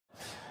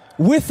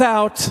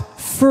without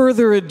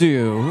further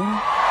ado,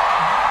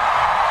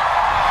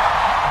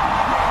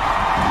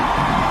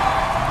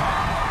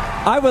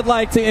 I would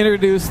like to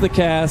introduce the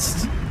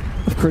cast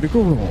of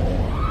Critical Role.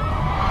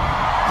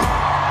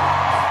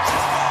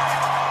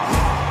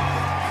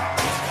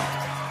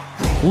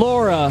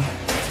 Laura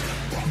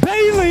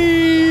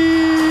Bailey.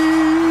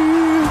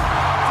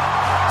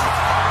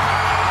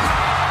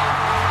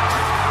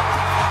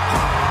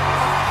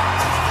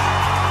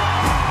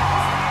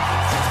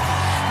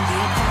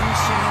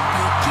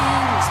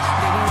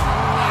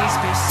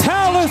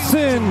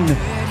 Taliesin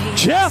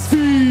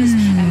Jeffy.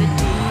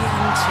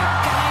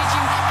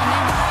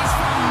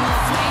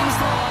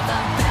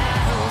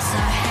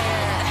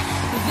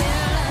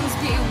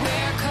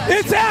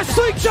 It's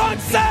Ashley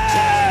Johnson!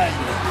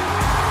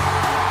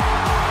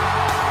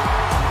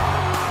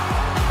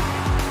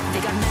 They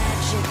got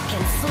magic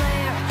and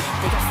flair.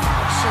 They got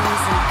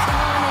fortunes and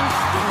cunning.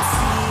 You can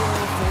see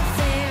over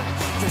there.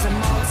 There's a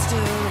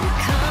monster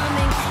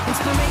incoming.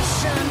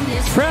 Inspiration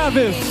is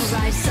Travis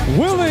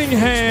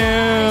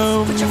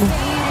Willingham. Put your feet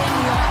in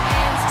your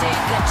hands.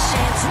 Take a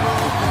chance.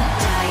 Roll the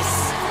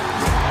dice.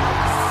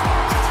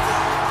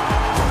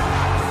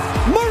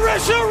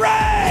 Marisha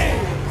Ray!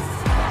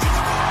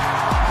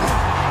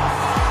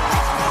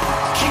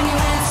 Can you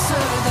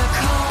answer the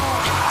call?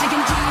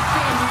 Digging deep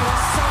in your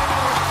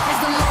soul as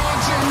the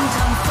legend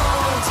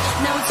unfolds.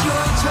 Now it's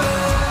your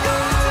turn.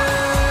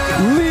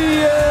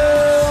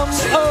 Liam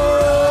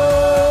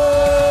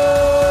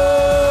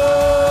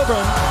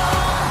O'Brien.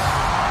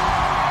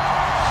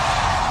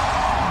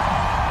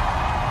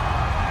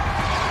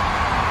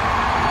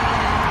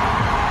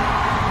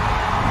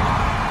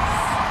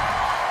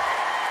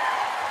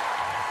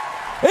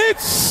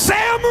 It's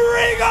Sam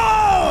Riegel!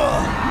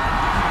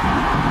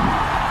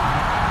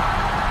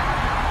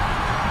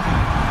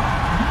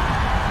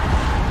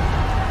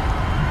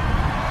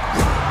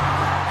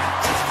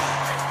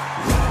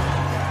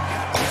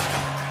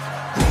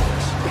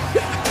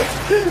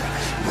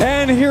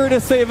 And here to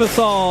save us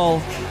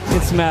all,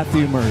 it's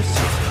Matthew Mercer.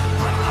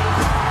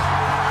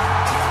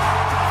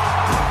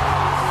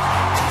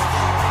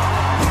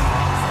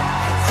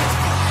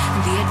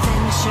 The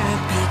adventure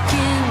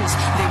begins.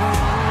 They were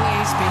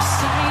always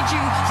beside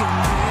you, your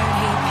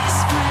nerdy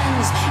best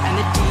friends, and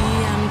the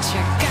DM to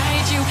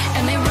guide you.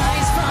 And they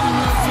rise from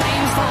the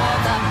flames for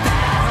the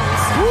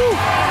battles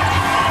ahead.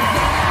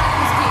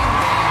 Villains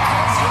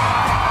beware, 'cause you're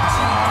about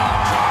to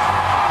be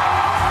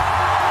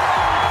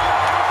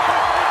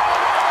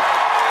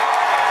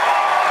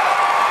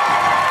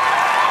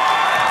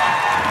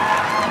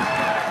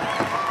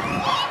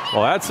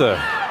Well,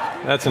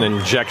 that's an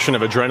injection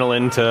of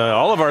adrenaline to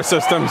all of our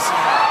systems.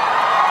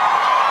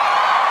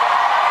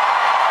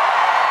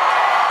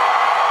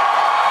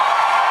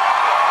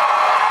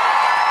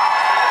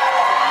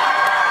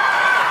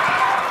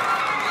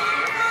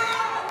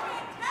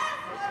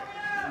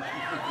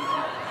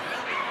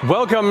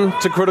 Welcome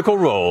to Critical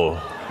Role,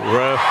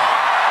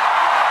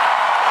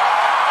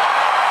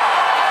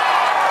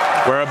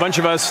 where a bunch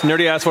of us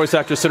nerdy-ass voice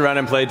actors sit around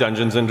and play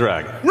Dungeons and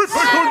Dragons.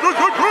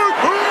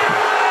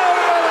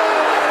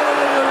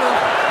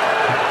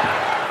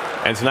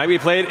 And tonight we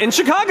played in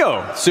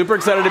Chicago. Super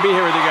excited to be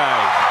here with you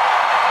guys.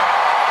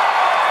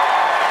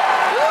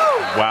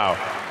 Wow.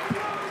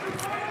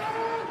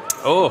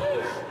 Oh,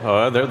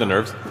 there are the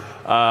nerves.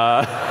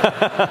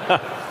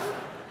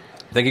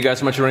 Thank you guys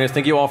so much for joining us.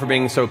 Thank you all for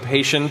being so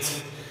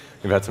patient.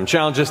 We've had some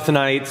challenges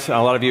tonight.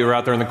 A lot of you are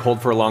out there in the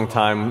cold for a long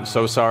time.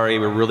 So sorry.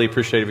 We're really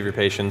appreciative of your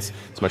patience.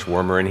 It's much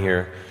warmer in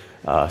here.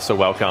 So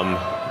welcome.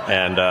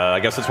 And I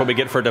guess that's what we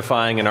get for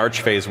defying an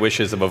Archfae's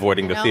wishes of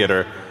avoiding the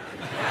theater.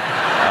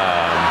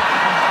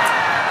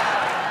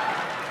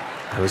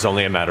 It was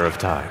only a matter of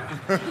time.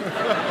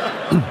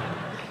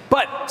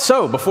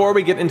 So before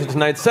we get into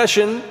tonight's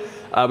session,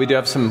 we do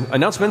have some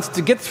announcements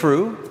to get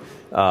through,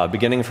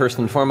 beginning first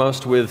and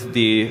foremost with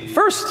the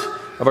first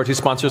of our two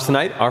sponsors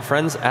tonight, our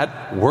friends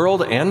at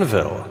World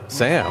Anvil.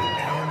 Sam.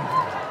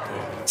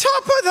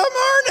 Top of the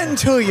morning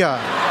to ya.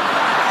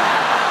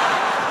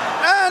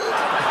 And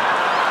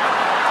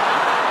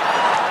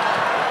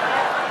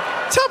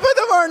top of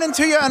the morning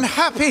to ya and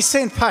happy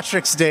St.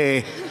 Patrick's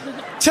Day.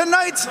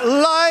 Tonight's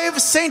live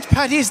St.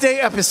 Patty's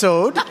Day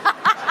episode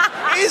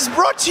is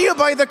brought to you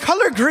by the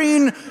Color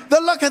Green,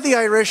 the Luck of the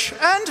Irish,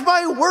 and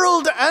by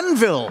World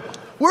Anvil,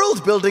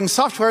 world-building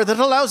software that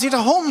allows you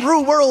to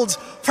homebrew worlds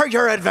for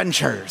your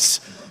adventures.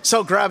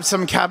 So grab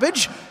some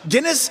cabbage,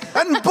 Guinness,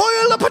 and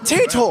boil a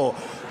potato,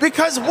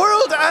 because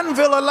World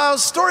Anvil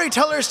allows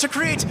storytellers to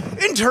create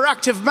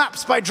interactive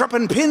maps by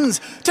dropping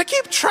pins to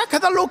keep track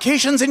of the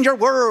locations in your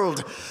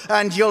world.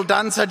 And you'll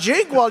dance a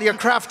jig while you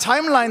craft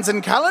timelines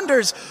and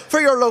calendars for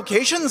your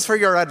locations for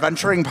your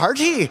adventuring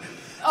party.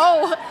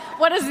 Oh,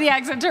 what is the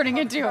accent turning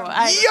into?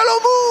 Yellow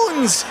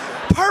moons,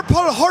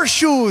 purple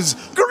horseshoes,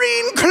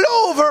 green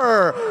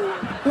clover.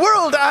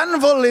 World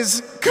Anvil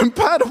is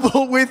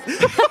compatible with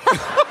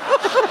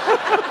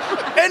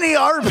any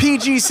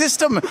RPG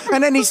system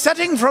and any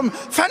setting from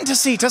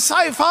fantasy to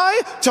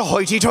sci-fi to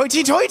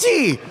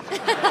hoity-toity-toity.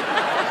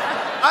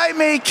 I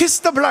may kiss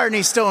the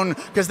Blarney Stone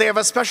because they have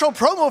a special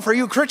promo for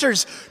you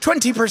critters.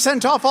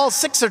 20% off all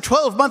 6 or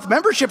 12-month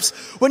memberships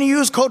when you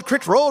use code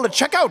CRITROLL at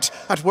checkout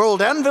at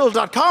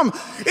worldanvil.com.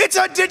 It's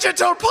a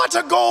digital pot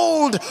of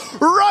gold.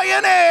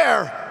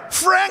 Ryanair,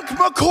 Frank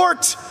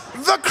McCourt,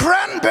 The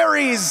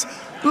Cranberries,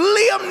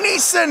 Liam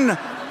Neeson,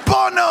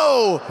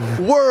 Bono,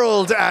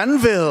 World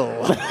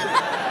Anvil.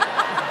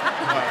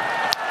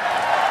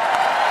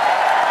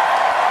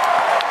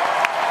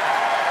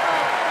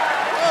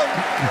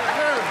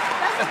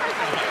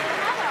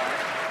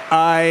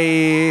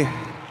 I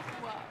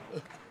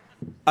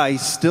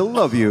still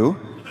love you.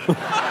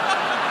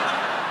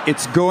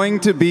 It's going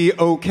to be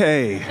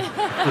okay.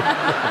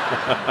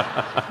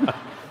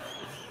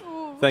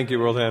 Thank you,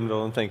 World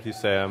Anvil, and thank you,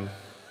 Sam.